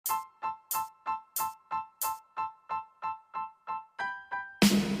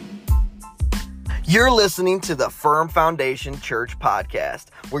You're listening to the Firm Foundation Church podcast,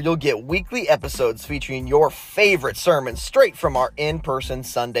 where you'll get weekly episodes featuring your favorite sermons straight from our in-person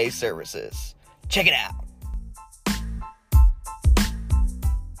Sunday services. Check it out.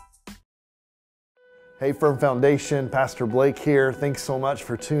 Hey, Firm Foundation, Pastor Blake here. Thanks so much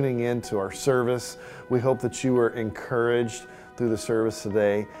for tuning in to our service. We hope that you were encouraged through the service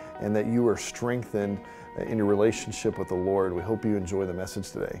today and that you were strengthened in your relationship with the Lord. We hope you enjoy the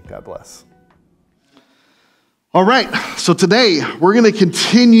message today. God bless. All right, so today we're going to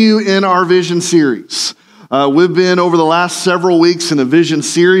continue in our vision series. We've been over the last several weeks in a vision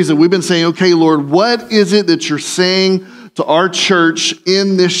series, and we've been saying, okay, Lord, what is it that you're saying to our church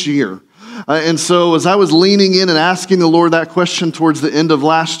in this year? And so as I was leaning in and asking the Lord that question towards the end of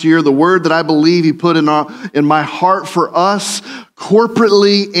last year, the word that I believe he put in my heart for us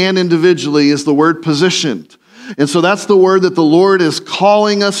corporately and individually is the word positioned. And so that's the word that the Lord is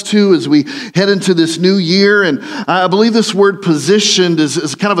calling us to as we head into this new year. And I believe this word positioned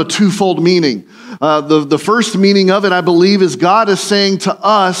is kind of a twofold meaning. The first meaning of it, I believe, is God is saying to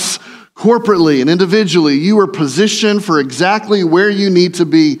us corporately and individually, you are positioned for exactly where you need to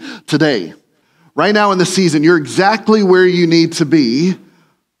be today. Right now in the season, you're exactly where you need to be.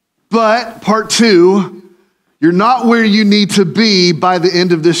 But part two, you're not where you need to be by the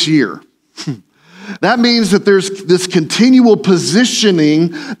end of this year. That means that there's this continual positioning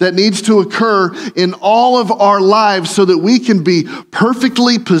that needs to occur in all of our lives so that we can be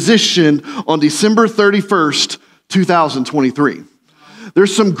perfectly positioned on December 31st, 2023.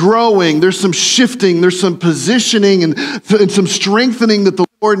 There's some growing, there's some shifting, there's some positioning and some strengthening that the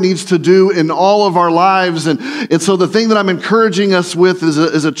Lord needs to do in all of our lives. And so the thing that I'm encouraging us with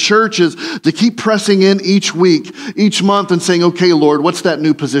as a church is to keep pressing in each week, each month and saying, okay, Lord, what's that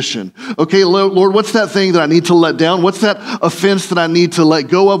new position? Okay, Lord, what's that thing that I need to let down? What's that offense that I need to let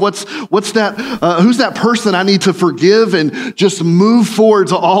go of? What's that, who's that person I need to forgive and just move forward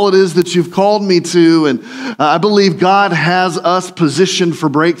to all it is that you've called me to? And I believe God has us positioned for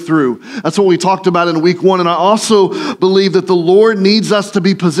breakthrough. That's what we talked about in week one. And I also believe that the Lord needs us to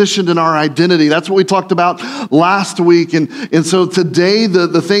be positioned in our identity. That's what we talked about last week. And so today,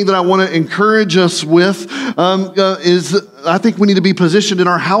 the thing that I want to encourage us with is I think we need to be positioned in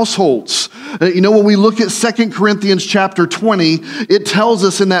our households. When we look at 2 Corinthians chapter 20, it tells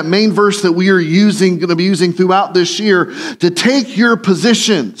us in that main verse that we are going to be using throughout this year to take your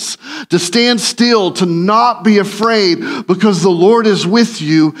positions, to stand still, to not be afraid because the Lord is with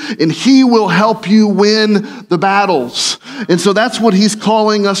you and he will help you win the battles. And so that's what he's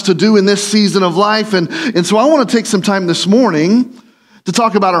calling us to do in this season of life. And so I want to take some time this morning to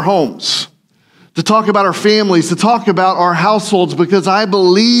talk about our homes, to talk about our families, to talk about our households, because I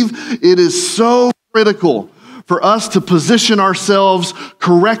believe it is so critical for us to position ourselves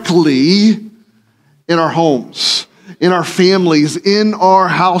correctly in our homes, in our families, in our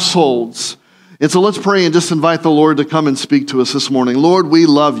households. And so let's pray and just invite the Lord to come and speak to us this morning. Lord, we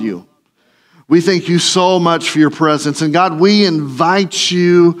love you. We thank you so much for your presence. And God, we invite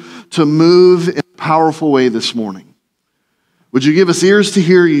you to move in a powerful way this morning. Would you give us ears to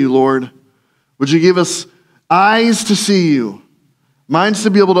hear you, Lord? Would you give us eyes to see you, minds to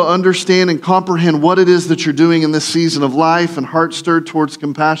be able to understand and comprehend what it is that you're doing in this season of life, and hearts stirred towards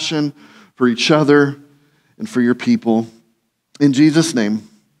compassion for each other and for your people. In Jesus' name.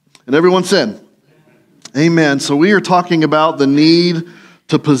 And everyone said, amen. So we are talking about the need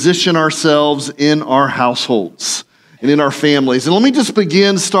to position ourselves in our households and in our families. And let me just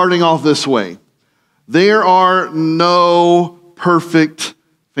begin starting off this way. There are no perfect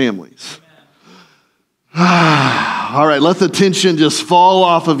families. All right, let the tension just fall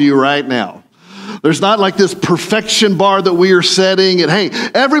off of you right now. There's not like this perfection bar that we are setting, and hey,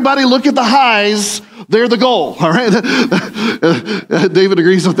 everybody look at the highs, they're the goal, all right? David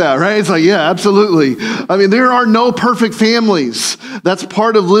agrees with that, right? It's like, yeah, absolutely. I mean, there are no perfect families. That's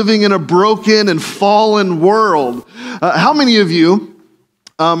part of living in a broken and fallen world. How many of you,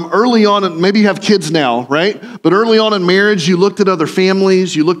 early on, maybe you have kids now, right? But early on in marriage, you looked at other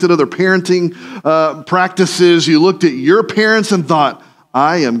families, you looked at other parenting practices, you looked at your parents and thought,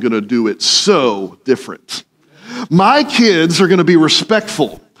 I am going to do it so different. My kids are going to be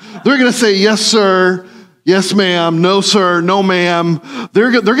respectful. They're going to say, yes, sir. Yes, ma'am. No, sir. No, ma'am.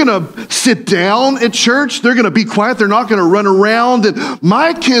 They're going to sit down at church. They're going to be quiet. They're not going to run around. And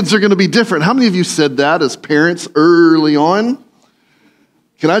my kids are going to be different. How many of you said that as parents early on?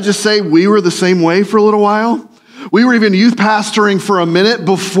 Can I just say we were the same way for a little while? We were even youth pastoring for a minute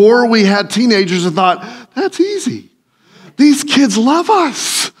before we had teenagers and thought, that's easy. These kids love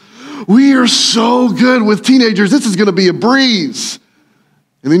us. We are so good with teenagers. This is going to be a breeze.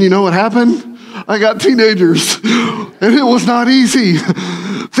 And then you know what happened? I got teenagers, and it was not easy.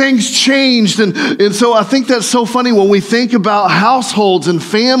 Things changed, and so I think that's so funny when we think about households and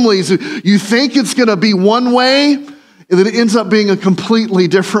families. You think it's going to be one way, and then it ends up being a completely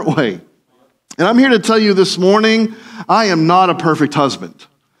different way. And I'm here to tell you this morning, I am not a perfect husband.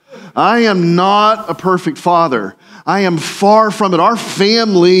 I am not a perfect father. I am far from it. Our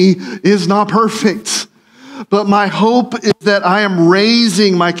family is not perfect. But my hope is that I am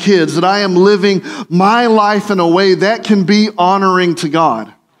raising my kids, that I am living my life in a way that can be honoring to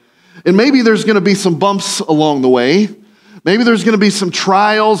God. And maybe there's going to be some bumps along the way. Maybe there's going to be some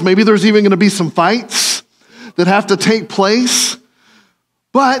trials. Maybe there's even going to be some fights that have to take place.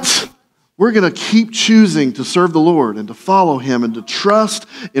 But we're going to keep choosing to serve the Lord and to follow Him and to trust,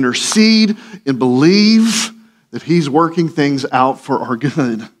 intercede, and believe that He's working things out for our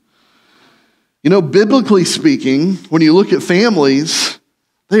good. You know, biblically speaking, when you look at families,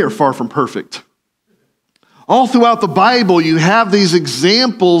 they are far from perfect. All throughout the Bible, you have these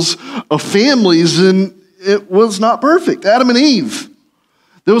examples of families, and it was not perfect. Adam and Eve.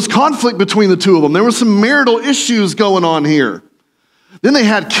 There was conflict between the two of them. There were some marital issues going on here. Then they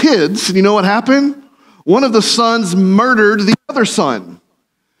had kids, and you know what happened? One of the sons murdered the other son.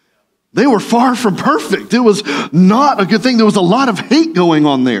 They were far from perfect. It was not a good thing. There was a lot of hate going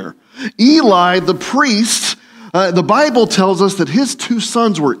on there. Eli, the priest, the Bible tells us that his two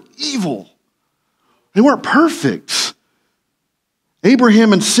sons were evil. They weren't perfect.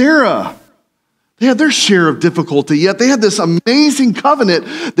 Abraham and Sarah, they had their share of difficulty, yet they had this amazing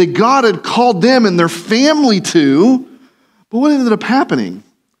covenant that God had called them and their family to. But what ended up happening?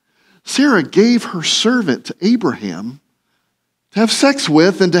 Sarah gave her servant to Abraham to have sex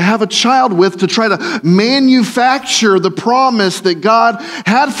with and to have a child with, to try to manufacture the promise that God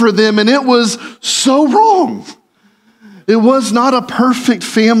had for them, and it was so wrong. It was not a perfect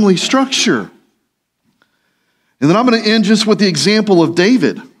family structure. And then I'm going to end just with the example of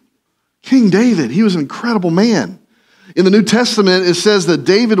David. King David, he was an incredible man. In the New Testament, it says that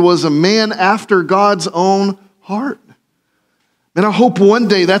David was a man after God's own heart. And I hope one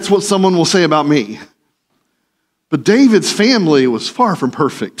day that's what someone will say about me. But David's family was far from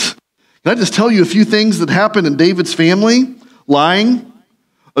perfect. Can I just tell you a few things that happened in David's family? Lying,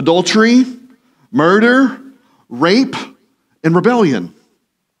 adultery, murder, rape, and rebellion.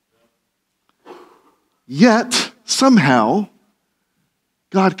 Yet, somehow,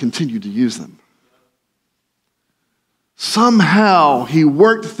 God continued to use them. Somehow, He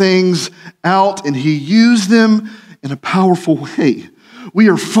worked things out and He used them in a powerful way. We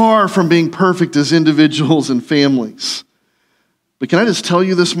are far from being perfect as individuals and families. But can I just tell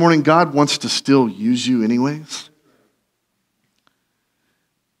you this morning, God wants to still use you anyways.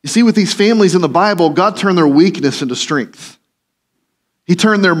 You see, with these families in the Bible, God turned their weakness into strength. He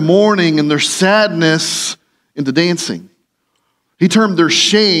turned their mourning and their sadness into dancing. He turned their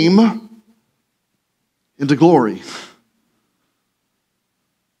shame into glory.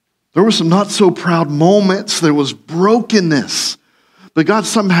 There were some not so proud moments. There was brokenness. But God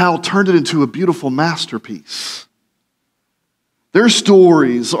somehow turned it into a beautiful masterpiece. Their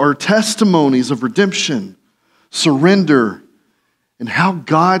stories are testimonies of redemption, surrender, and how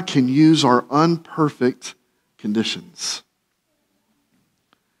God can use our imperfect conditions.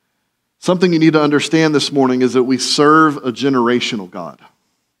 Something you need to understand this morning is that we serve a generational God.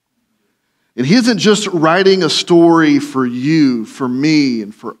 And He isn't just writing a story for you, for me,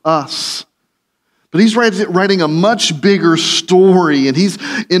 and for us. But He's writing a much bigger story, and He's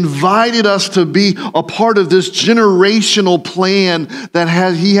invited us to be a part of this generational plan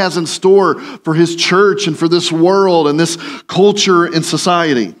that He has in store for His church and for this world and this culture and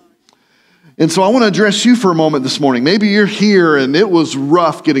society. And so I want to address you for a moment this morning. Maybe you're here and it was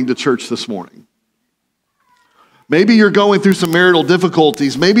rough getting to church this morning. Maybe you're going through some marital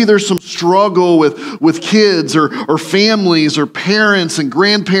difficulties. Maybe there's some struggle with kids or families or parents and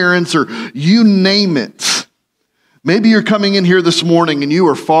grandparents or you name it. Maybe you're coming in here this morning and you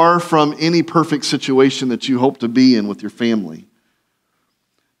are far from any perfect situation that you hope to be in with your family.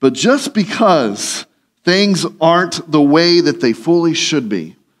 But just because things aren't the way that they fully should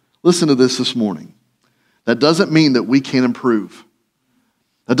be, listen to this morning. That doesn't mean that we can't improve.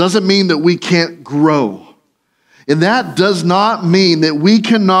 That doesn't mean that we can't grow. And that does not mean that we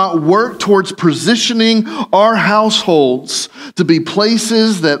cannot work towards positioning our households to be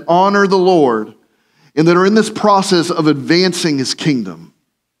places that honor the Lord and that are in this process of advancing His kingdom.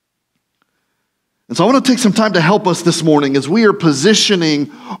 And so I want to take some time to help us this morning as we are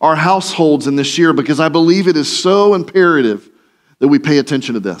positioning our households in this year, because I believe it is so imperative that we pay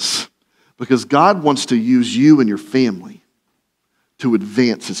attention to this, because God wants to use you and your family to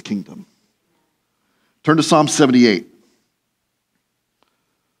advance His kingdom. Turn to Psalm 78.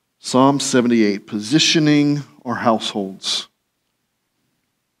 Psalm 78, positioning our households.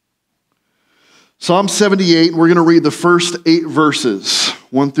 Psalm 78, we're going to read the first 8 verses,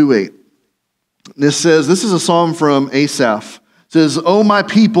 1 through 8. This says, this is a psalm from Asaph. It says, "O my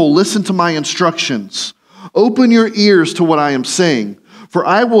people, listen to my instructions. Open your ears to what I am saying, for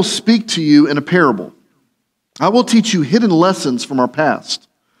I will speak to you in a parable. I will teach you hidden lessons from our past,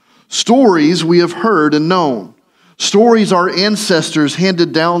 stories we have heard and known, stories our ancestors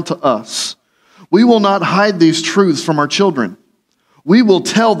handed down to us. We will not hide these truths from our children. We will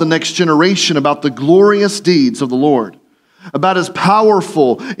tell the next generation about the glorious deeds of the Lord, about his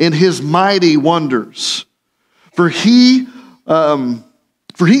powerful and his mighty wonders. For he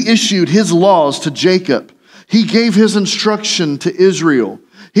issued his laws to Jacob. He gave his instruction to Israel.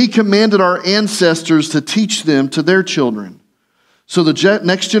 He commanded our ancestors to teach them to their children, so the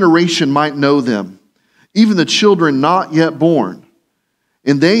next generation might know them, even the children not yet born.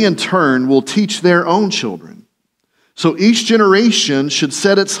 And they in turn will teach their own children. So each generation should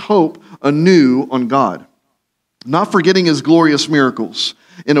set its hope anew on God, not forgetting his glorious miracles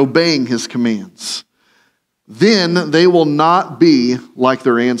and obeying his commands. Then they will not be like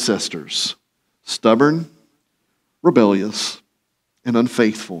their ancestors, stubborn, rebellious, and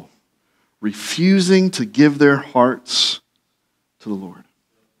unfaithful, refusing to give their hearts to the Lord."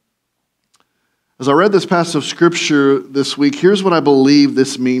 As I read this passage of Scripture this week, here's what I believe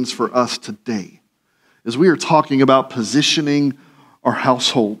this means for us today. As we are talking about positioning our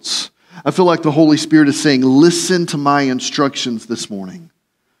households, I feel like the Holy Spirit is saying, listen to my instructions this morning.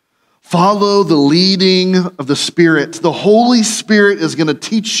 Follow the leading of the Spirit. The Holy Spirit is going to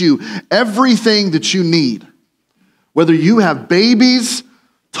teach you everything that you need. Whether you have babies,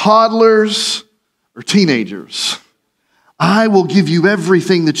 toddlers, or teenagers, I will give you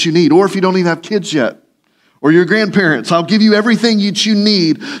everything that you need. Or if you don't even have kids yet, or your grandparents, I'll give you everything that you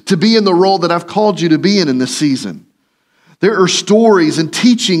need to be in the role that I've called you to be in this season. There are stories and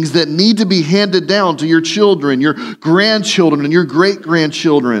teachings that need to be handed down to your children, your grandchildren, and your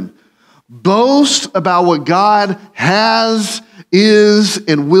great-grandchildren. Boast about what God has, is,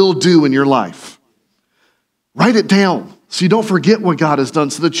 and will do in your life. Write it down so you don't forget what God has done,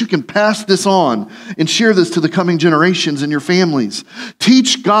 so that you can pass this on and share this to the coming generations and your families.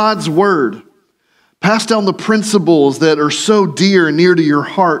 Teach God's word. Pass down the principles that are so dear and near to your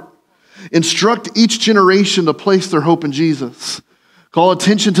heart. Instruct each generation to place their hope in Jesus. Call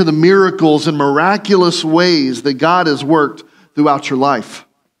attention to the miracles and miraculous ways that God has worked throughout your life.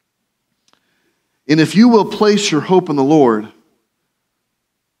 And if you will place your hope in the Lord,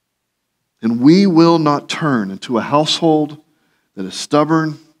 then we will not turn into a household that is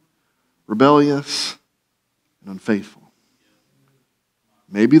stubborn, rebellious, and unfaithful.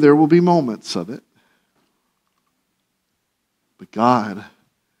 Maybe there will be moments of it, but God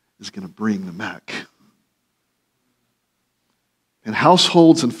is going to bring them back. And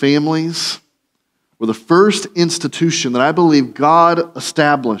households and families were the first institution that I believe God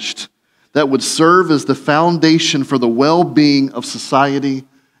established that would serve as the foundation for the well-being of society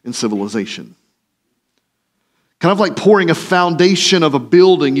and civilization. Kind of like pouring a foundation of a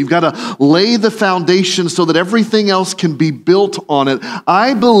building. You've got to lay the foundation so that everything else can be built on it.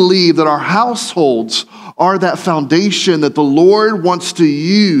 I believe that our households are that foundation that the Lord wants to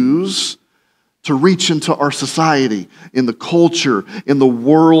use to reach into our society, in the culture, in the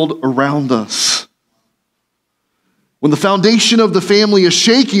world around us. When the foundation of the family is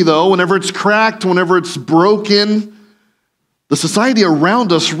shaky, though, whenever it's cracked, whenever it's broken, the society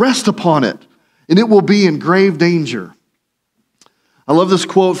around us rests upon it, and it will be in grave danger. I love this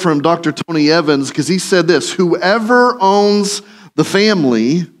quote from Dr. Tony Evans, because he said this: "Whoever owns the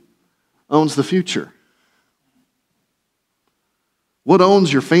family owns the future." What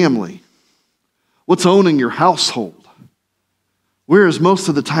owns your family? What's owning your household? Where is most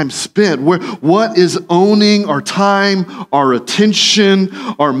of the time spent? What is owning our time, our attention,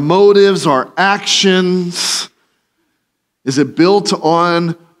 our motives, our actions? Is it built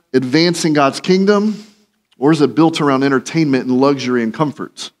on advancing God's kingdom, or is it built around entertainment and luxury and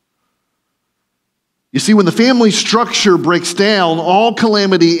comfort? You see, when the family structure breaks down, all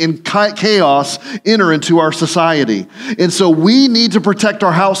calamity and chaos enter into our society. And so we need to protect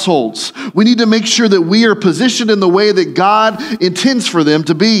our households. We need to make sure that we are positioned in the way that God intends for them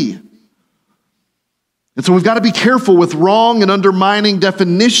to be. And so we've got to be careful with wrong and undermining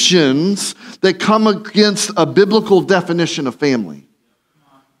definitions that come against a biblical definition of family.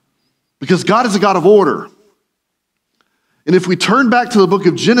 Because God is a God of order. And if we turn back to the book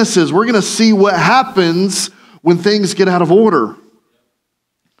of Genesis, we're going to see what happens when things get out of order.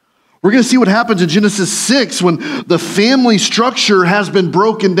 We're going to see what happens in Genesis 6 when the family structure has been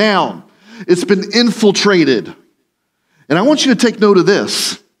broken down. It's been infiltrated. And I want you to take note of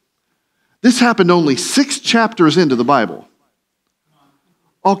this. This happened only 6 chapters into the Bible.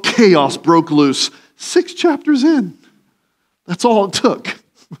 All chaos broke loose 6 chapters in. That's all it took.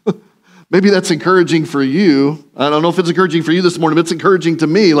 Maybe that's encouraging for you. I don't know if it's encouraging for you this morning, but it's encouraging to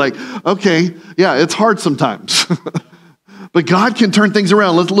me. Like, okay, yeah, it's hard sometimes. But God can turn things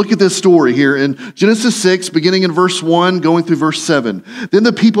around. Let's look at this story here in Genesis 6, beginning in verse 1, going through verse 7. Then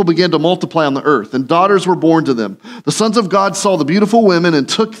the people began to multiply on the earth, and daughters were born to them. The sons of God saw the beautiful women and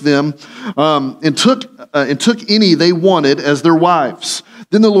took them, and took any they wanted as their wives.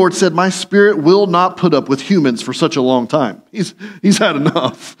 Then the Lord said, my spirit will not put up with humans for such a long time. He's had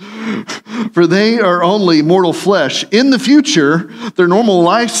enough. For they are only mortal flesh. In the future, their normal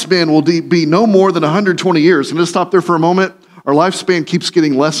lifespan will be no more than 120 years. And just stop there for a moment. Our lifespan keeps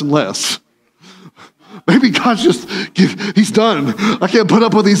getting less and less. Maybe God's he's done. I can't put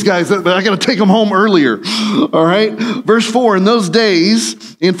up with these guys. I got to take them home earlier. All right. Verse 4, in those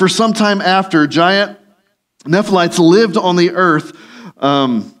days, and for some time after, giant Nephilites lived on the earth.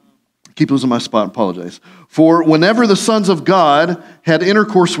 Keep losing my spot, apologize. For whenever the sons of God had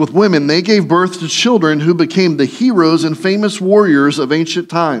intercourse with women, they gave birth to children who became the heroes and famous warriors of ancient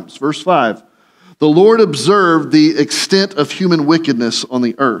times. Verse 5, the Lord observed the extent of human wickedness on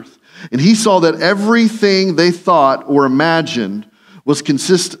the earth, and he saw that everything they thought or imagined was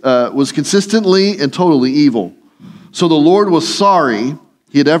consistently and totally evil. So the Lord was sorry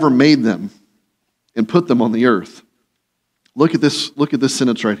he had ever made them and put them on the earth. Look at this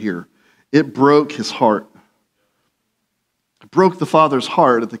sentence right here. It broke his heart. It broke the Father's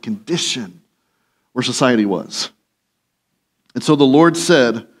heart at the condition where society was. And so the Lord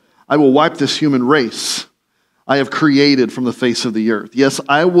said, I will wipe this human race I have created from the face of the earth. Yes,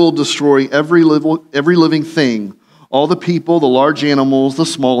 I will destroy every living thing, all the people, the large animals, the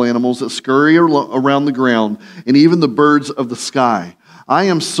small animals that scurry around the ground, and even the birds of the sky. I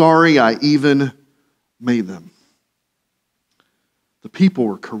am sorry I even made them. The people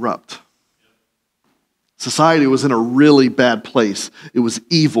were corrupt. Society was in a really bad place. It was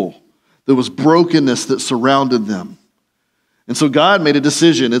evil. There was brokenness that surrounded them. And so God made a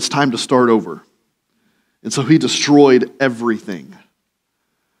decision. It's time to start over. And so he destroyed everything.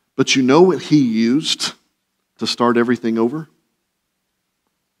 But you know what he used to start everything over?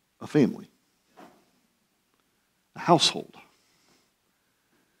 A family. A household.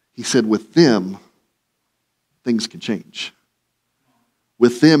 He said, with them, things can change.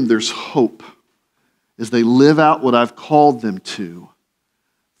 With them, there's hope. As they live out what I've called them to,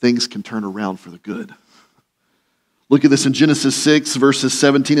 things can turn around for the good. Look at this in Genesis 6, verses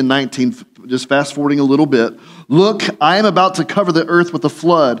 17 and 19, just fast forwarding a little bit. Look, I am about to cover the earth with a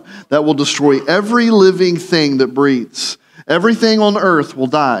flood that will destroy every living thing that breathes. Everything on earth will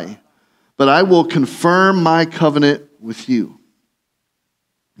die, but I will confirm my covenant with you.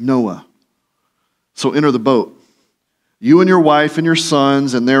 Noah. So enter the boat. You and your wife and your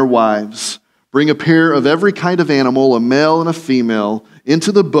sons and their wives. Bring a pair of every kind of animal, a male and a female,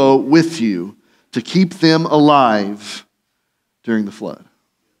 into the boat with you to keep them alive during the flood.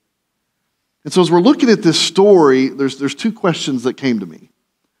 And so as we're looking at this story, there's 2 questions that came to me.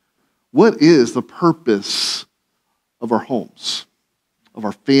 What is the purpose of our homes, of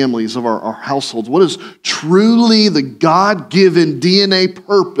our families, of our households? What is truly the God-given DNA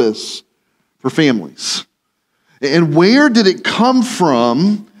purpose for families? And where did it come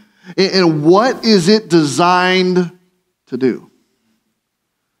from? And what is it designed to do?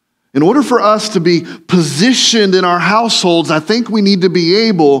 In order for us to be positioned in our households, I think we need to be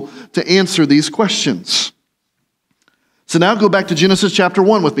able to answer these questions. So now go back to Genesis chapter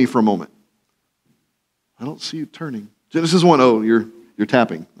 1 with me for a moment. I don't see you turning. Genesis 1, oh, you're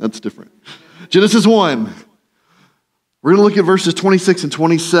tapping. That's different. Genesis 1. We're going to look at verses 26 and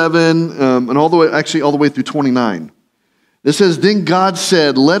 27, and all the way through 29. It says, then God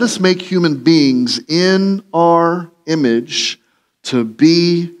said, let us make human beings in our image to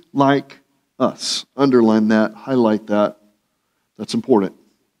be like us. Underline that, highlight that. That's important.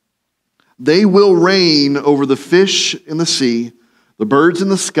 They will reign over the fish in the sea, the birds in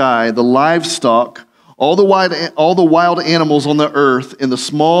the sky, the livestock, all the wild animals on the earth, and the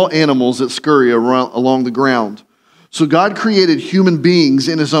small animals that scurry along the ground. So God created human beings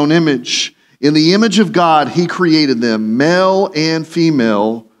in his own image. In the image of God, he created them. Male and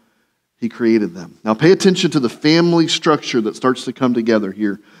female, he created them. Now pay attention to the family structure that starts to come together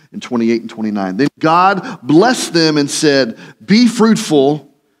here in 28 and 29. Then God blessed them and said, be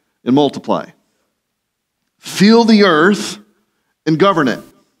fruitful and multiply. Fill the earth and govern it.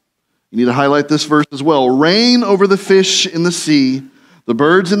 You need to highlight this verse as well. Reign over the fish in the sea, the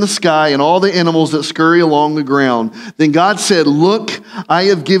birds in the sky, and all the animals that scurry along the ground. Then God said, look, I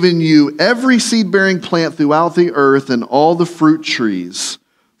have given you every seed-bearing plant throughout the earth and all the fruit trees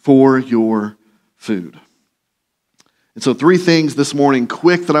for your food. And so 3 things this morning,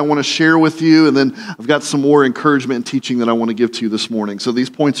 quick, that I want to share with you, and then I've got some more encouragement and teaching that I want to give to you this morning. So these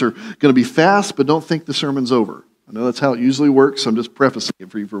points are going to be fast, but don't think the sermon's over. I know that's how it usually works, so I'm just prefacing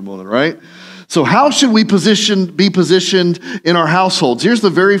it for you for a moment, right? So how should we be positioned in our households? Here's the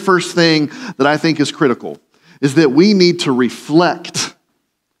very first thing that I think is critical, is that we need to reflect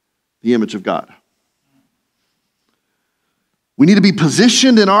the image of God. We need to be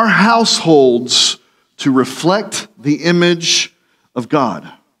positioned in our households to reflect the image of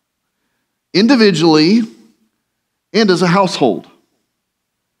God, individually and as a household.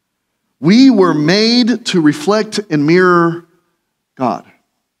 We were made to reflect and mirror God.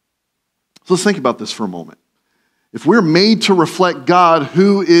 So let's think about this for a moment. If we're made to reflect God,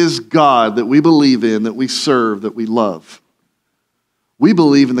 who is God that we believe in, that we serve, that we love? We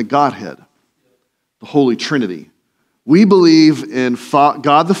believe in the Godhead, the Holy Trinity. We believe in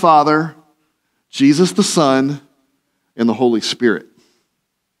God the Father, Jesus the Son, and the Holy Spirit.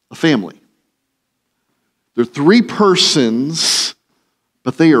 A family. They're 3 persons,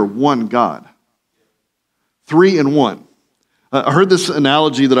 but they are one God. 3 in 1. I heard this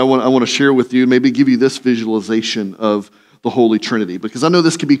analogy that I want to share with you, maybe give you this visualization of the Holy Trinity, because I know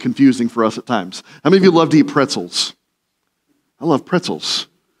this can be confusing for us at times. How many of you love to eat pretzels? I love pretzels.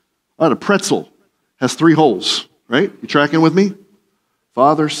 All right, a pretzel has 3 holes, right? You tracking with me?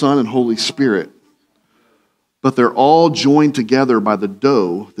 Father, Son, and Holy Spirit. But they're all joined together by the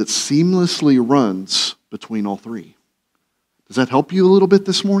dough that seamlessly runs between all 3. Does that help you a little bit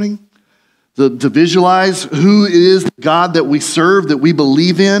this morning? To visualize who is the God that we serve, that we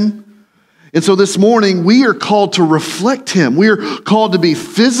believe in? And so this morning, we are called to reflect Him. We are called to be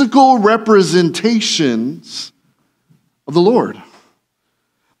physical representations of the Lord.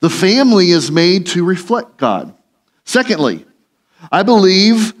 The family is made to reflect God. Secondly, I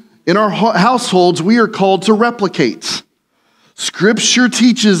believe in our households, we are called to replicate. Scripture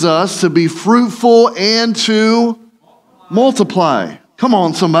teaches us to be fruitful and to multiply. Come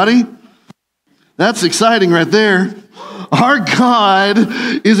on, somebody. That's exciting right there. Our God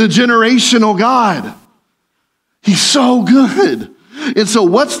is a generational God. He's so good. And so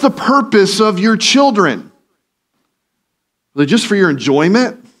what's the purpose of your children? Are they just for your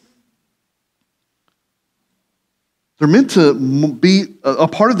enjoyment? They're meant to be a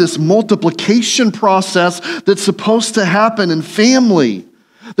part of this multiplication process that's supposed to happen in family.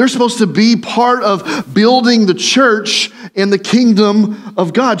 They're supposed to be part of building the church and the kingdom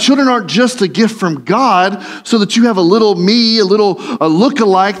of God. Children aren't just a gift from God so that you have a little me, a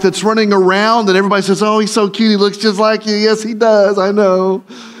look-alike that's running around and everybody says, oh, he's so cute, he looks just like you. Yes, he does, I know.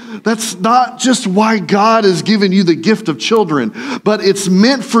 That's not just why God has given you the gift of children, but it's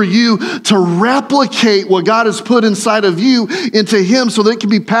meant for you to replicate what God has put inside of you into Him so that it can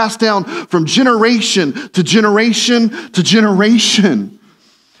be passed down from generation to generation to generation.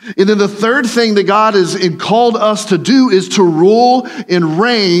 And then the third thing that God has called us to do is to rule and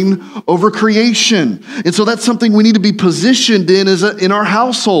reign over creation. And so that's something we need to be positioned in our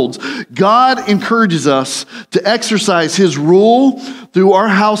households. God encourages us to exercise His rule through our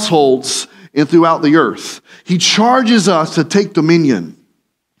households and throughout the earth. He charges us to take dominion,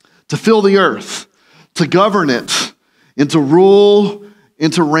 to fill the earth, to govern it, and to rule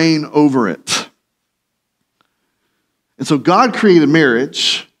and to reign over it. And so God created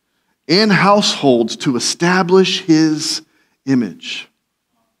marriage and households to establish His image.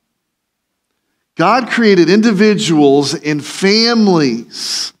 God created individuals and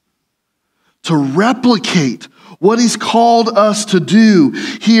families to replicate what He's called us to do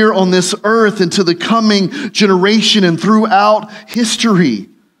here on this earth and to the coming generation and throughout history.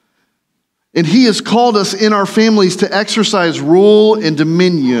 And He has called us in our families to exercise rule and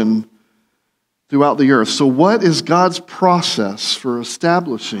dominion throughout the earth. So what is God's process for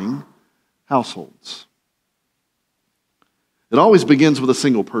establishing households? It always begins with a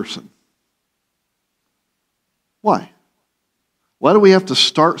single person. Why? Why do we have to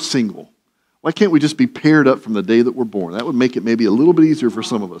start single? Why can't we just be paired up from the day that we're born? That would make it maybe a little bit easier for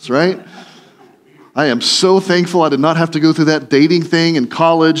some of us, right? I am so thankful I did not have to go through that dating thing in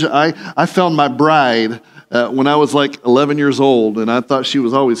college. I found my bride when I was like 11 years old, and I thought she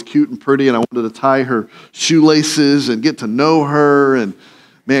was always cute and pretty, and I wanted to tie her shoelaces and get to know her. And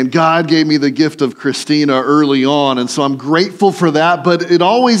man, God gave me the gift of Christina early on, and so I'm grateful for that. But it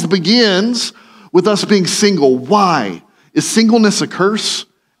always begins with us being single. Why? Is singleness a curse?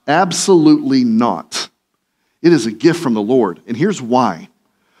 Absolutely not. It is a gift from the Lord. And here's why.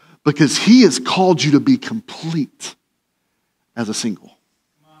 Because he has called you to be complete as a single.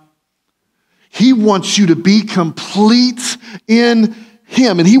 He wants you to be complete in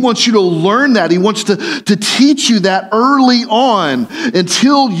him. And he wants you to learn that. He wants to teach you that early on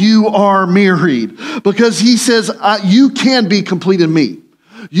until you are married. Because he says, you can be complete in me.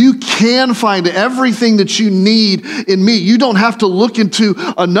 You can find everything that you need in me. You don't have to look into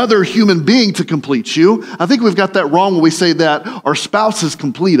another human being to complete you. I think we've got that wrong when we say that our spouses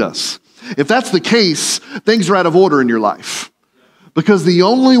complete us. If that's the case, things are out of order in your life. Because the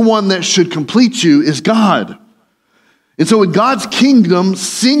only one that should complete you is God. And so in God's kingdom,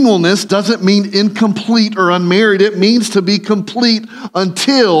 singleness doesn't mean incomplete or unmarried. It means to be complete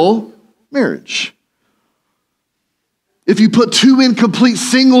until marriage. If you put two incomplete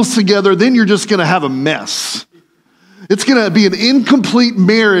singles together, then you're just going to have a mess. It's going to be an incomplete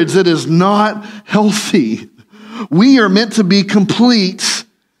marriage that is not healthy. We are meant to be complete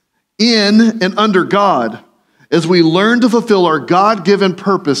in and under God as we learn to fulfill our God-given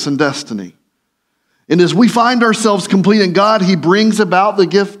purpose and destiny. And as we find ourselves complete in God, he brings about the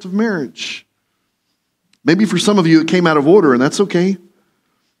gift of marriage. Maybe for some of you it came out of order, and that's okay.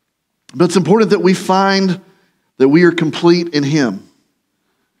 But it's important that we find that we are complete in him.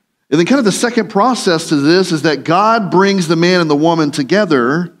 And then kind of the second process to this is that God brings the man and the woman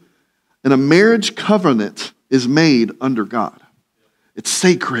together, and a marriage covenant is made under God. It's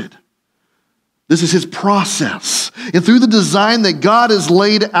sacred. This is his process. And through the design that God has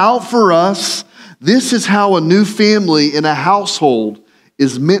laid out for us, this is how a new family in a household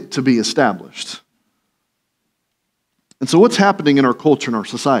is meant to be established. And so what's happening in our culture and our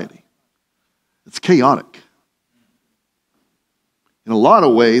society? It's chaotic. In a lot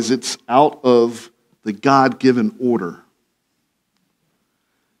of ways, it's out of the God-given order.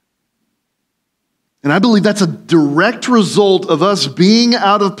 And I believe that's a direct result of us being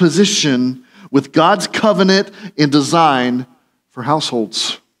out of position with God's covenant and design for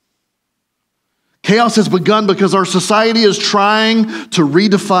households. Chaos has begun because our society is trying to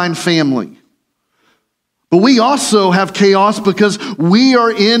redefine family. But we also have chaos because we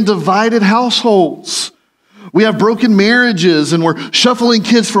are in divided households. We have broken marriages and we're shuffling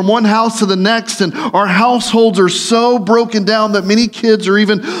kids from one house to the next, and our households are so broken down that many kids are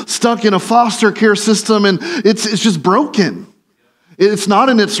even stuck in a foster care system, and it's just broken. It's not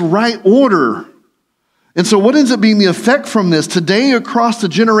in its right order. And so what ends up being the effect from this? Today, across the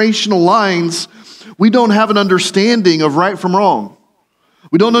generational lines, we don't have an understanding of right from wrong.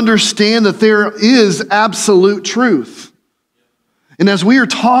 We don't understand that there is absolute truth. And as we are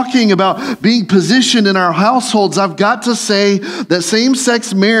talking about being positioned in our households, I've got to say that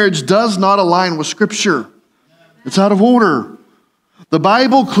same-sex marriage does not align with Scripture. It's out of order. The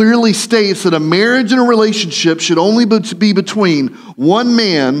Bible clearly states that a marriage and a relationship should only be between one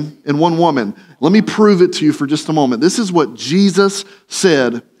man and one woman. Let me prove it to you for just a moment. This is what Jesus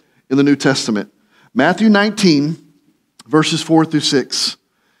said in the New Testament. Matthew 19, verses 4 through 6.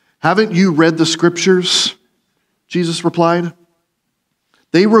 Haven't you read the Scriptures? Jesus replied.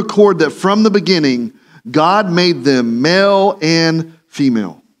 They record that from the beginning, God made them male and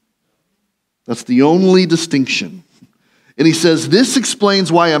female. That's the only distinction. And he says, this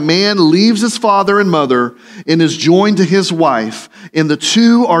explains why a man leaves his father and mother and is joined to his wife, and the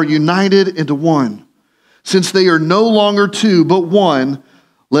two are united into one. Since they are no longer two, but one,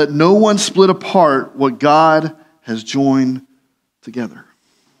 let no one split apart what God has joined together.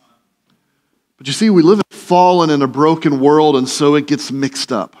 But you see, we live in a fallen and a broken world, and so it gets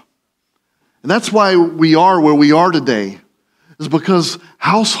mixed up. And that's why we are where we are today, is because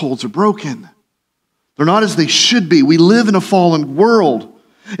households are broken. They're not as they should be. We live in a fallen world.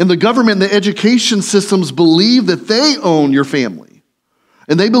 And the government and the education systems believe that they own your family.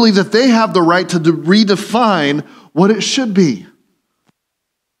 And they believe that they have the right to redefine what it should be.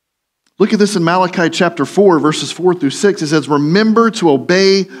 Look at this in Malachi chapter 4, verses 4 through 6. It says, remember to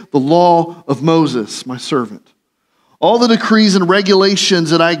obey the law of Moses, my servant. All the decrees and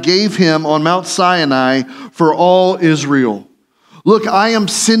regulations that I gave him on Mount Sinai for all Israel. Look, I am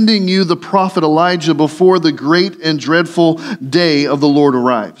sending you the prophet Elijah before the great and dreadful day of the Lord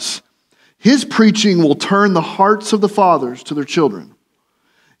arrives. His preaching will turn the hearts of the fathers to their children,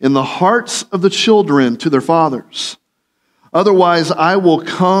 and the hearts of the children to their fathers. Otherwise, I will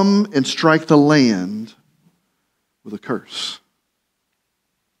come and strike the land with a curse.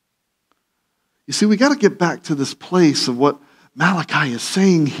 You see, we got to get back to this place of what Malachi is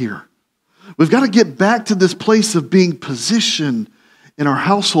saying here. We've got to get back to this place of being positioned in our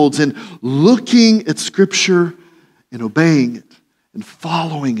households and looking at Scripture and obeying it and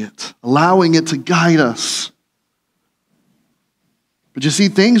following it, allowing it to guide us. But you see,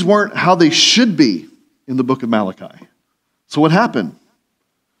 things weren't how they should be in the book of Malachi. So what happened?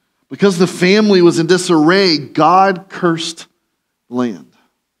 Because the family was in disarray, God cursed the land.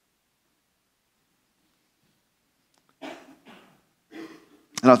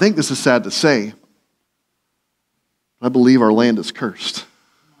 And I think this is sad to say, but I believe our land is cursed.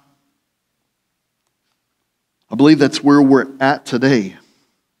 I believe that's where we're at today.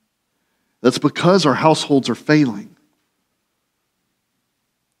 That's because our households are failing.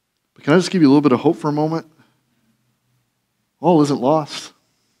 But can I just give you a little bit of hope for a moment? All isn't lost.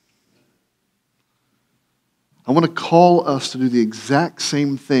 I want to call us to do the exact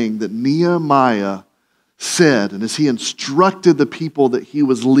same thing that Nehemiah said, and as he instructed the people that he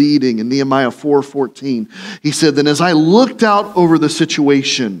was leading in Nehemiah 4:14, he said, "Then as I looked out over the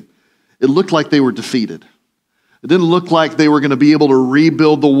situation, it looked like they were defeated. It didn't look like they were going to be able to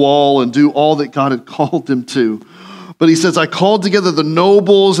rebuild the wall and do all that God had called them to. But he says, I called together the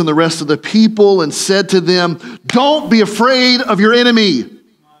nobles and the rest of the people and said to them, don't be afraid of your enemy.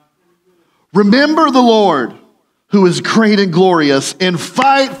 Remember the Lord, who is great and glorious, and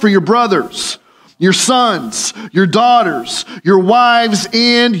fight for your brothers, your sons, your daughters, your wives,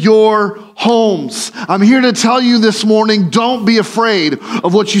 and your homes." I'm here to tell you this morning, don't be afraid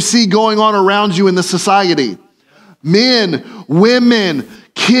of what you see going on around you in the society. Men, women,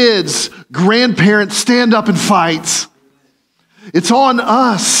 kids, grandparents, stand up and fight. It's on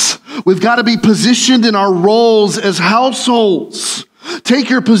us. We've got to be positioned in our roles as households. Take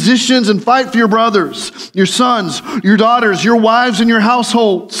your positions and fight for your brothers, your sons, your daughters, your wives, and your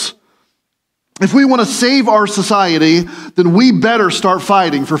households. If we want to save our society, then we better start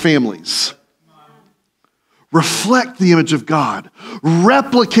fighting for families. Reflect the image of God.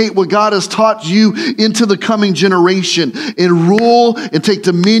 Replicate what God has taught you into the coming generation and rule and take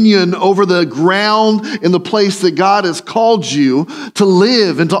dominion over the ground and the place that God has called you to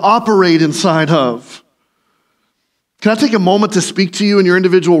live and to operate inside of. Can I take a moment to speak to you in your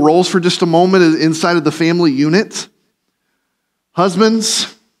individual roles for just a moment inside of the family unit?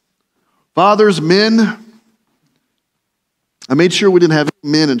 Husbands, fathers, men. I made sure we didn't have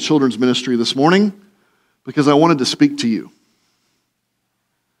any men in children's ministry this morning because I wanted to speak to you.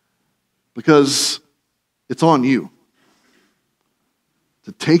 Because it's on you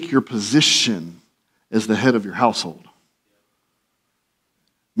to take your position as the head of your household.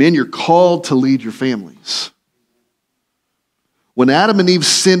 Men, you're called to lead your families. When Adam and Eve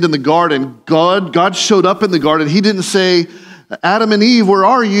sinned in the garden, God showed up in the garden. He didn't say, Adam and Eve, where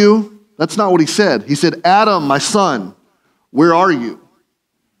are you? That's not what he said. He said, Adam, my son, where are you?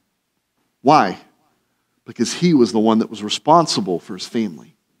 Why? Because he was the one that was responsible for his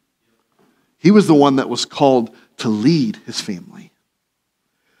family. He was the one that was called to lead his family.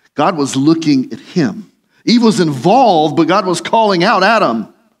 God was looking at him. Eve was involved, but God was calling out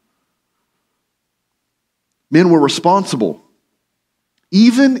Adam. Men were responsible,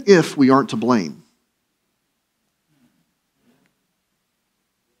 even if we aren't to blame.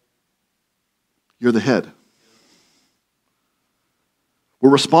 You're the head. We're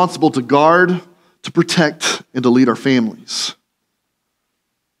responsible to guard, to protect, and to lead our families.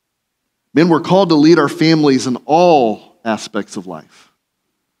 Men, we're called to lead our families in all aspects of life,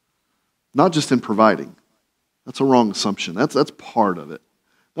 not just in providing. That's a wrong assumption. That's part of it.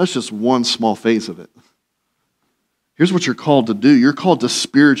 That's just one small phase of it. Here's what you're called to do. You're called to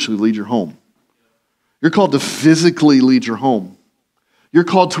spiritually lead your home. You're called to physically lead your home. You're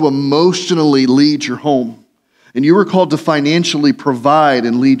called to emotionally lead your home. And you were called to financially provide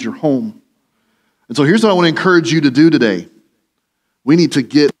and lead your home. And so here's what I want to encourage you to do today. We need to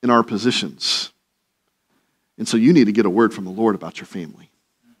get in our positions. And so you need to get a word from the Lord about your family.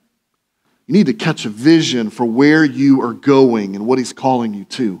 You need to catch a vision for where you are going and what He's calling you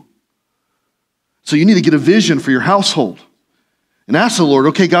to. So you need to get a vision for your household and ask the Lord,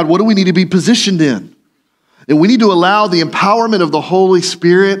 okay, God, what do we need to be positioned in? And we need to allow the empowerment of the Holy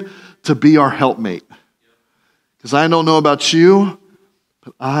Spirit to be our helpmate. Because I don't know about you,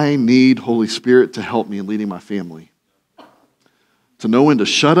 but I need Holy Spirit to help me in leading my family. To know when to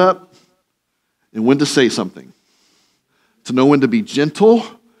shut up and when to say something. To know when to be gentle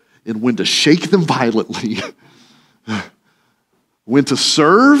and when to shake them violently. When to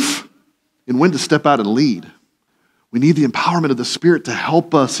serve and when to step out and lead. We need the empowerment of the Spirit to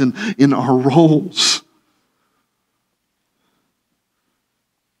help us in our roles.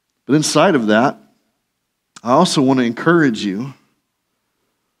 But inside of that, I also want to encourage you,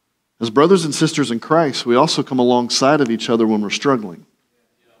 as brothers and sisters in Christ, we also come alongside of each other when we're struggling.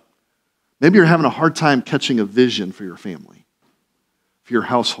 Maybe you're having a hard time catching a vision for your family. for your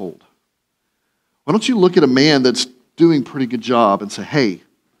household? Why don't you look at a man that's doing a pretty good job and say, hey,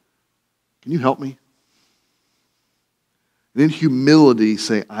 can you help me? And in humility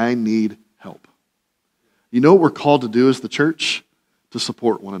say, I need help. You know what we're called to do as the church? To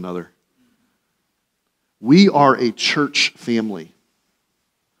support one another. We are a church family.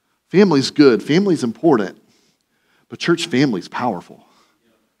 Family's good. Family's important. But church family's powerful.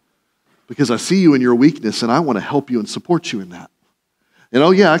 Because I see you in your weakness and I want to help you and support you in that. And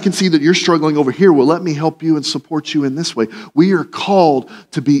oh yeah, I can see that you're struggling over here. Well, let me help you and support you in this way. We are called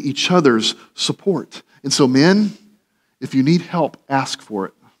to be each other's support. And so men, if you need help, ask for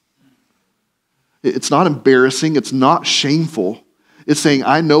it. It's not embarrassing. It's not shameful. It's saying,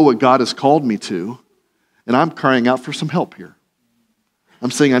 I know what God has called me to, and I'm crying out for some help here.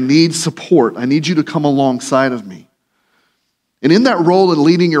 I'm saying I need support. I need you to come alongside of me. And in that role in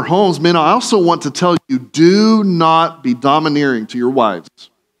leading your homes, men, I also want to tell you, do not be domineering to your wives.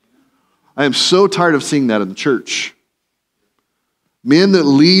 I am so tired of seeing that in the church. Men that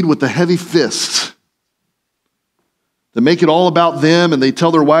lead with the heavy fist, that make it all about them and they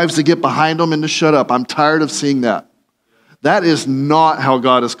tell their wives to get behind them and to shut up. I'm tired of seeing that. That is not how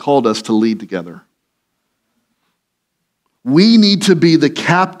God has called us to lead together. We need to be the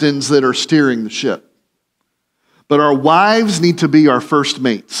captains that are steering the ship. But our wives need to be our first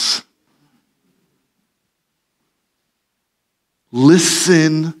mates.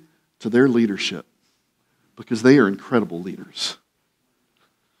 Listen to their leadership because they are incredible leaders.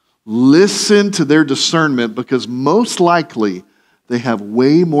 Listen to their discernment because most likely they have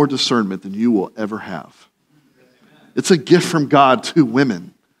way more discernment than you will ever have. It's a gift from God to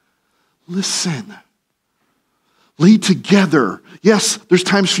women. Listen. Lead together. Yes, there's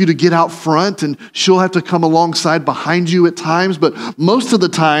times for you to get out front and she'll have to come alongside behind you at times, but most of the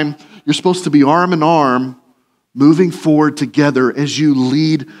time you're supposed to be arm in arm moving forward together as you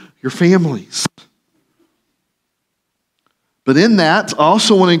lead your families. But in that, I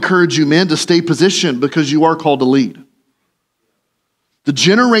also want to encourage you men to stay positioned because you are called to lead. The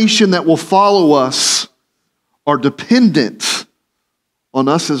generation that will follow us are dependent on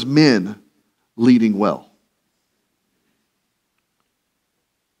us as men leading well.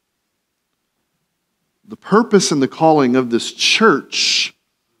 The purpose and the calling of this church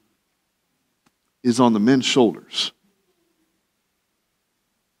is on the men's shoulders.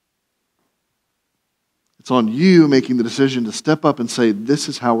 It's on you making the decision to step up and say, this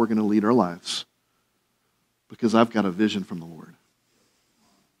is how we're going to lead our lives because I've got a vision from the Lord.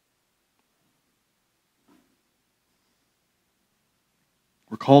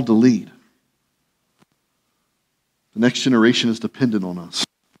 We're called to lead. The next generation is dependent on us.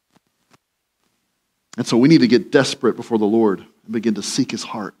 And so we need to get desperate before the Lord and begin to seek His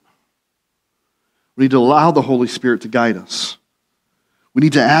heart. We need to allow the Holy Spirit to guide us. We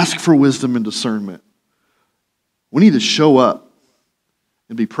need to ask for wisdom and discernment. We need to show up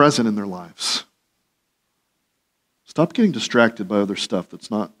and be present in their lives. Stop getting distracted by other stuff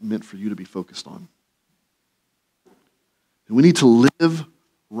that's not meant for you to be focused on. And we need to live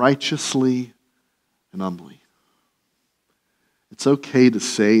righteously and humbly. It's okay to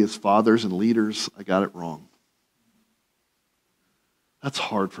say as fathers and leaders, I got it wrong. That's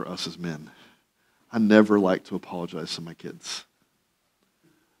hard for us as men. I never like to apologize to my kids.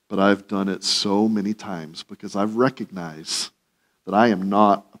 But I've done it so many times because I've recognized that I am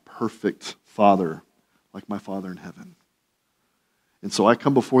not a perfect father like my Father in heaven. And so I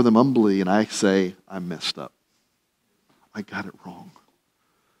come before them humbly and I say, I messed up. I got it wrong.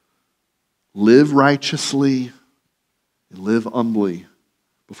 Live righteously and live humbly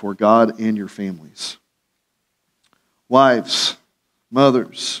before God and your families. Wives,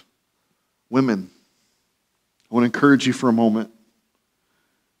 mothers, women, I want to encourage you for a moment.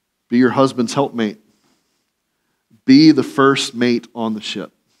 Be your husband's helpmate. Be the first mate on the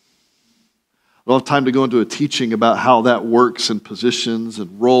ship. I don't have time to go into a teaching about how that works and positions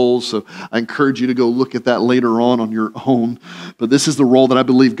and roles, so I encourage you to go look at that later on your own. But this is the role that I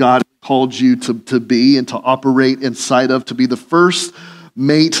believe God called you to be and to operate inside of, to be the first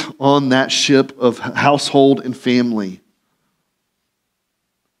mate on that ship of household and family.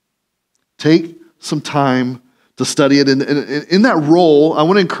 Take some time to study it. And in that role, I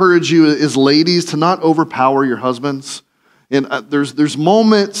want to encourage you as ladies to not overpower your husbands. And there's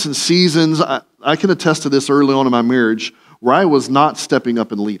moments and seasons, I can attest to this early on in my marriage, where I was not stepping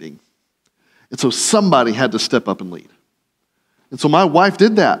up and leading. And so somebody had to step up and lead. And so my wife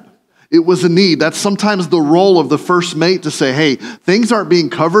did that. It was a need. That's sometimes the role of the first mate to say, hey, things aren't being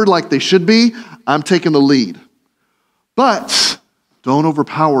covered like they should be. I'm taking the lead. But don't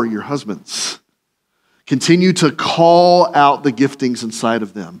overpower your husbands. Continue to call out the giftings inside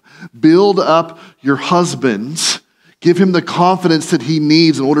of them. Build up your husbands. Give him the confidence that he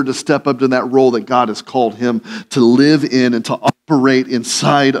needs in order to step up to that role that God has called him to live in and to operate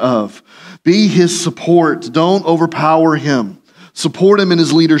inside of. Be his support. Don't overpower him. Support him in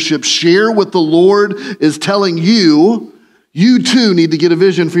his leadership. Share what the Lord is telling you. You too need to get a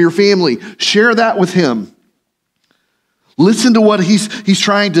vision for your family. Share that with him. Listen to what he's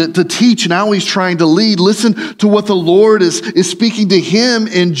trying to teach and how he's trying to lead. Listen to what the Lord is speaking to him,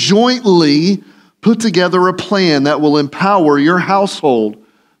 and jointly put together a plan that will empower your household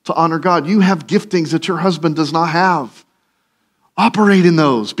to honor God. You have giftings that your husband does not have. Operate in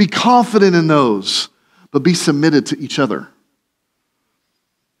those. Be confident in those, but be submitted to each other.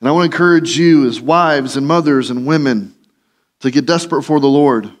 And I want to encourage you as wives and mothers and women to get desperate for the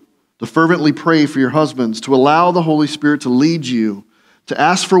Lord, to fervently pray for your husbands, to allow the Holy Spirit to lead you, to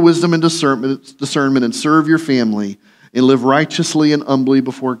ask for wisdom and discernment and serve your family and live righteously and humbly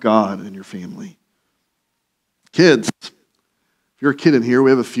before God and your family. Kids, if you're a kid in here,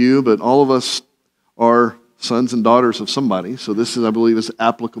 we have a few, but all of us are sons and daughters of somebody. So this is, I believe, is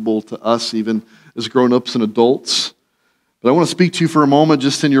applicable to us even as grown-ups and adults. But I want to speak to you for a moment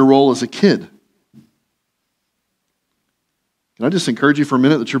just in your role as a kid. Can I just encourage you for a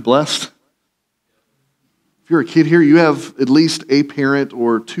minute that you're blessed? If you're a kid here, you have at least a parent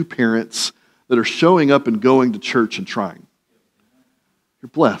or two parents that are showing up and going to church and trying. You're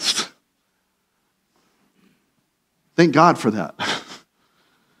blessed. Thank God for that.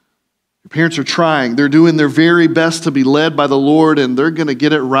 Your parents are trying. They're doing their very best to be led by the Lord, and they're going to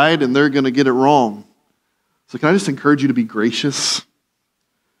get it right and they're going to get it wrong. So can I just encourage you to be gracious?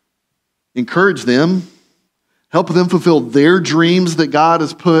 Encourage them. Help them fulfill their dreams that God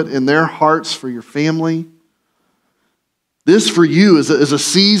has put in their hearts for your family. This for you is a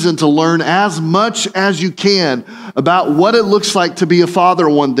season to learn as much as you can about what it looks like to be a father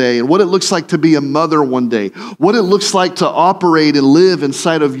one day and what it looks like to be a mother one day, what it looks like to operate and live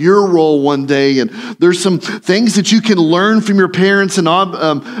inside of your role one day. And there's some things that you can learn from your parents and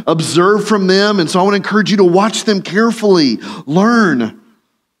observe from them. And so I want to encourage you to watch them carefully, learn.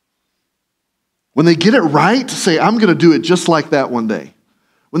 When they get it right, say, I'm going to do it just like that one day.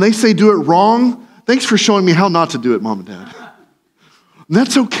 When they say do it wrong, thanks for showing me how not to do it, Mom and Dad. And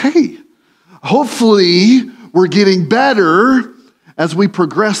that's okay. Hopefully, we're getting better as we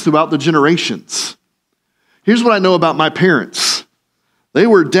progress throughout the generations. Here's what I know about my parents. They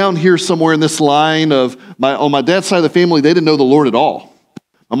were down here somewhere in this line of, on my dad's side of the family, they didn't know the Lord at all.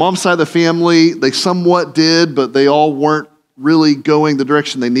 My mom's side of the family, they somewhat did, but they all weren't really going the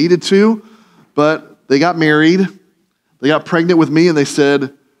direction they needed to. But they got married, they got pregnant with me, and they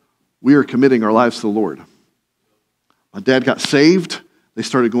said, we are committing our lives to the Lord. My dad got saved, they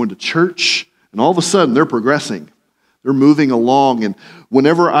started going to church, and all of a sudden they're progressing. They're moving along, and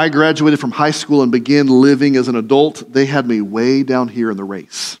whenever I graduated from high school and began living as an adult, they had me way down here in the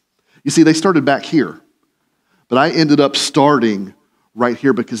race. You see, they started back here, but I ended up starting right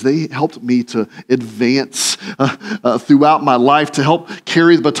here because they helped me to advance throughout my life, to help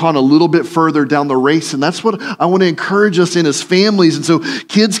carry the baton a little bit further down the race. And that's what I want to encourage us in as families. And so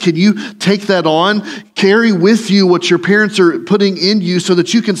kids, can you take that on? Carry with you what your parents are putting in you so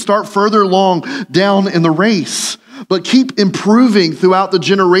that you can start further along down in the race. But keep improving throughout the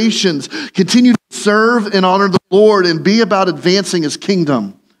generations. Continue to serve and honor the Lord and be about advancing his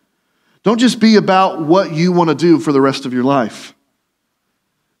kingdom. Don't just be about what you want to do for the rest of your life.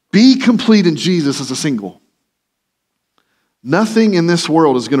 Be complete in Jesus as a single. Nothing in this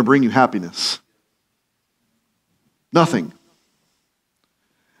world is going to bring you happiness. Nothing.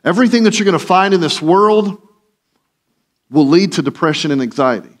 Everything that you're going to find in this world will lead to depression and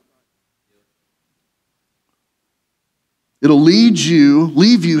anxiety. It'll leave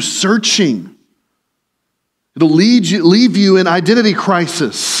you searching. It'll leave you in identity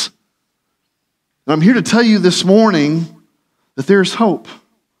crisis. And I'm here to tell you this morning that there's hope.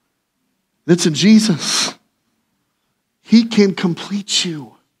 And it's in Jesus. He can complete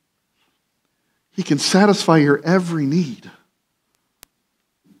you. He can satisfy your every need.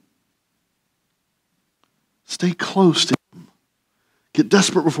 Stay close to him. Get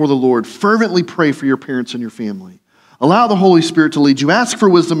desperate before the Lord. Fervently pray for your parents and your family. Allow the Holy Spirit to lead you. Ask for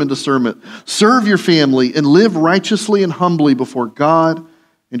wisdom and discernment. Serve your family and live righteously and humbly before God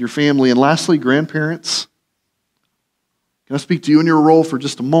and your family. And lastly, grandparents. Can I speak to you in your role for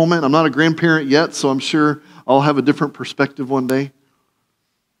just a moment? I'm not a grandparent yet, so I'm sure I'll have a different perspective one day.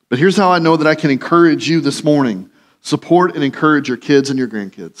 But here's how I know that I can encourage you this morning. Support and encourage your kids and your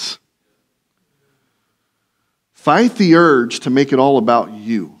grandkids. Fight the urge to make it all about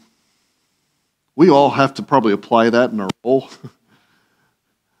you. We all have to probably apply that in our role.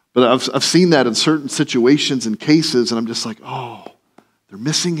 But I've seen that in certain situations and cases, and I'm just like, oh, they're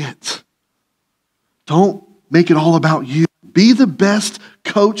missing it. Don't make it all about you. Be the best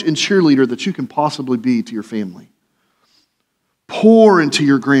coach and cheerleader that you can possibly be to your family. Pour into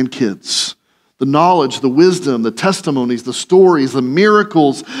your grandkids the knowledge, the wisdom, the testimonies, the stories, the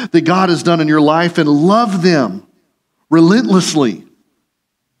miracles that God has done in your life, and love them relentlessly.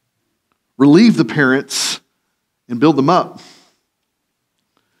 Relieve the parents and build them up.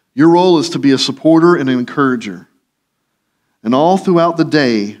 Your role is to be a supporter and an encourager. And all throughout the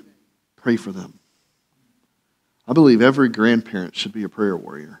day, pray for them. I believe every grandparent should be a prayer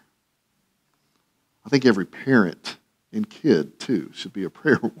warrior. I think every parent and kid, too, should be a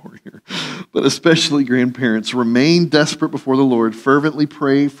prayer warrior. But especially grandparents, remain desperate before the Lord. Fervently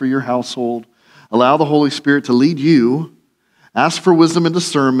pray for your household. Allow the Holy Spirit to lead you. Ask for wisdom and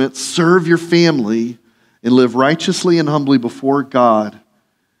discernment. Serve your family. And live righteously and humbly before God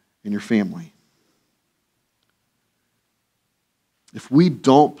and your family. If we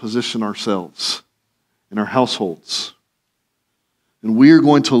don't position ourselves in our households, then we are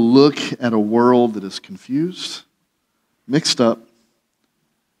going to look at a world that is confused, mixed up,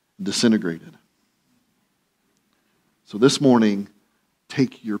 and disintegrated. So this morning,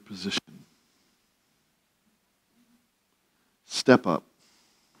 take your position. Step up.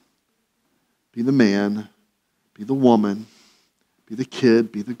 Be the man, be the woman, be the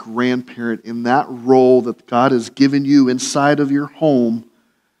kid, be the grandparent in that role that God has given you inside of your home,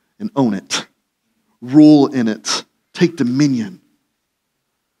 and own it. Rule in it. Take dominion.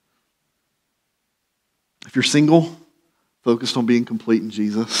 If you're single, focused on being complete in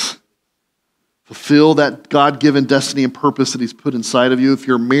Jesus. Fulfill that God-given destiny and purpose that He's put inside of you. If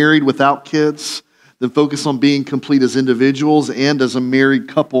you're married without kids, then focus on being complete as individuals and as a married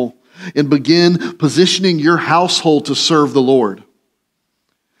couple. And begin positioning your household to serve the Lord.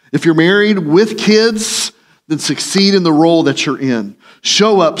 If you're married with kids, then succeed in the role that you're in.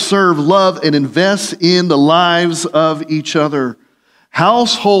 Show up, serve, love, and invest in the lives of each other.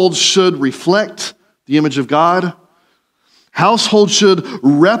 Households should reflect the image of God. Households should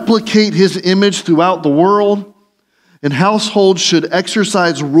replicate His image throughout the world. And households should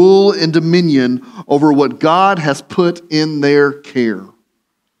exercise rule and dominion over what God has put in their care.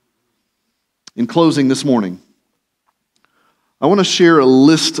 In closing this morning, I want to share a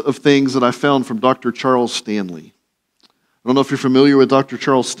list of things that I found from Dr. Charles Stanley. I don't know if you're familiar with Dr.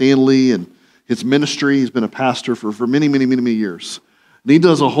 Charles Stanley and his ministry. He's been a pastor for many, many, many, many years. And he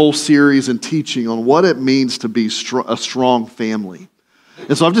does a whole series and teaching on what it means to be a strong family.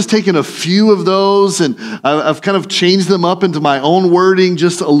 And so I've just taken a few of those and I've kind of changed them up into my own wording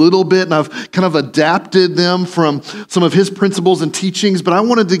just a little bit, and I've kind of adapted them from some of his principles and teachings. But I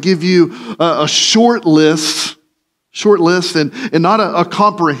wanted to give you a short list and not a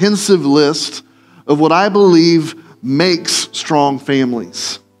comprehensive list of what I believe makes strong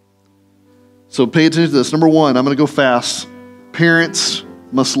families. So pay attention to this. Number one, I'm going to go fast. Parents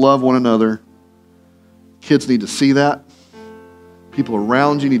must love one another. Kids need to see that. People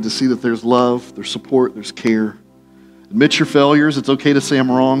around you need to see that there's love, there's support, there's care. Admit your failures. It's okay to say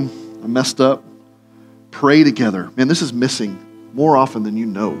I'm wrong, I messed up. Pray together. Man, this is missing more often than you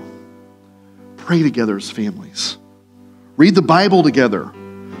know. Pray together as families. Read the Bible together.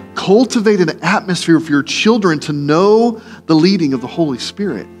 Cultivate an atmosphere for your children to know the leading of the Holy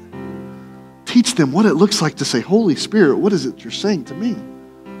Spirit. Teach them what it looks like to say, Holy Spirit, what is it you're saying to me?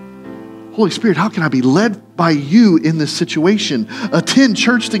 Holy Spirit, how can I be led by you in this situation? Attend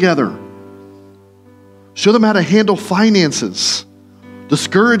church together. Show them how to handle finances.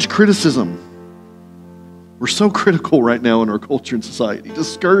 Discourage criticism. We're so critical right now in our culture and society.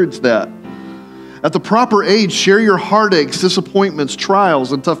 Discourage that. At the proper age, share your heartaches, disappointments,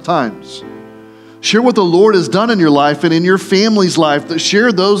 trials, and tough times. Share what the Lord has done in your life and in your family's life.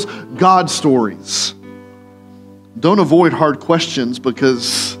 Share those God stories. Don't avoid hard questions,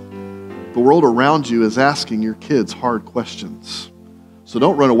 because the world around you is asking your kids hard questions. So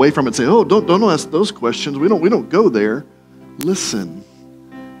don't run away from it and say, oh, don't ask those questions. We don't go there. Listen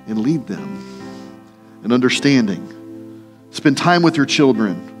and lead them in understanding. Spend time with your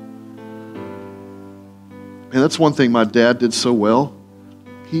children. And that's one thing my dad did so well.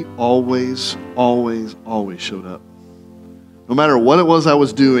 He always, always, always showed up. No matter what it was I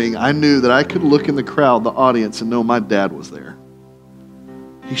was doing, I knew that I could look in the crowd, the audience, and know my dad was there.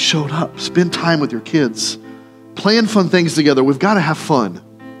 He showed up. Spend time with your kids. Plan fun things together. We've got to have fun.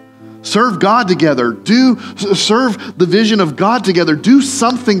 Serve God together. Serve the vision of God together. Do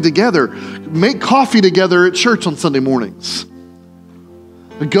something together. Make coffee together at church on Sunday mornings.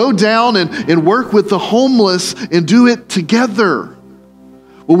 Go down and work with the homeless and do it together.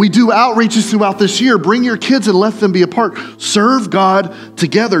 Well, we do outreaches throughout this year. Bring your kids and let them be a part. Serve God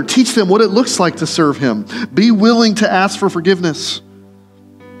together. Teach them what it looks like to serve Him. Be willing to ask for forgiveness.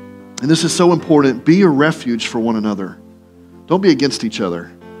 And this is so important. Be a refuge for one another. Don't be against each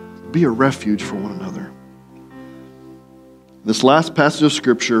other. Be a refuge for one another. This last passage of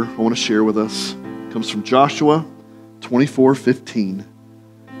Scripture I want to share with us comes from Joshua 24:15.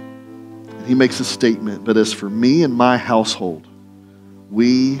 And he makes a statement, but as for me and my household,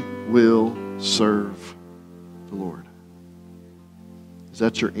 we will serve the Lord. Is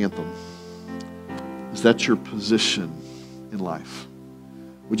that your anthem? Is that your position in life?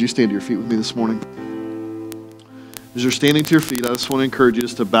 Would you stand to your feet with me this morning? As you're standing to your feet, I just want to encourage you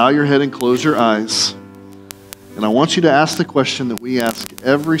just to bow your head and close your eyes. And I want you to ask the question that we ask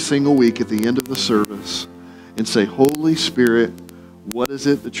every single week at the end of the service and say, Holy Spirit, what is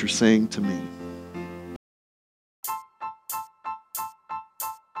it that you're saying to me?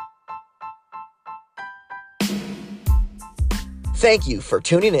 Thank you for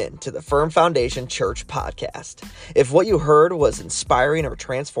tuning in to the Firm Foundation Church podcast. If what you heard was inspiring or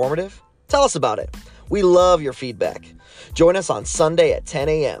transformative, tell us about it. We love your feedback. Join us on Sunday at 10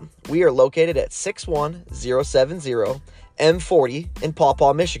 a.m. We are located at 61070 M40 in Paw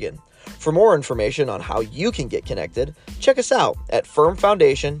Paw, Michigan. For more information on how you can get connected, check us out at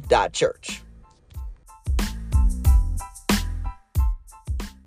firmfoundation.church.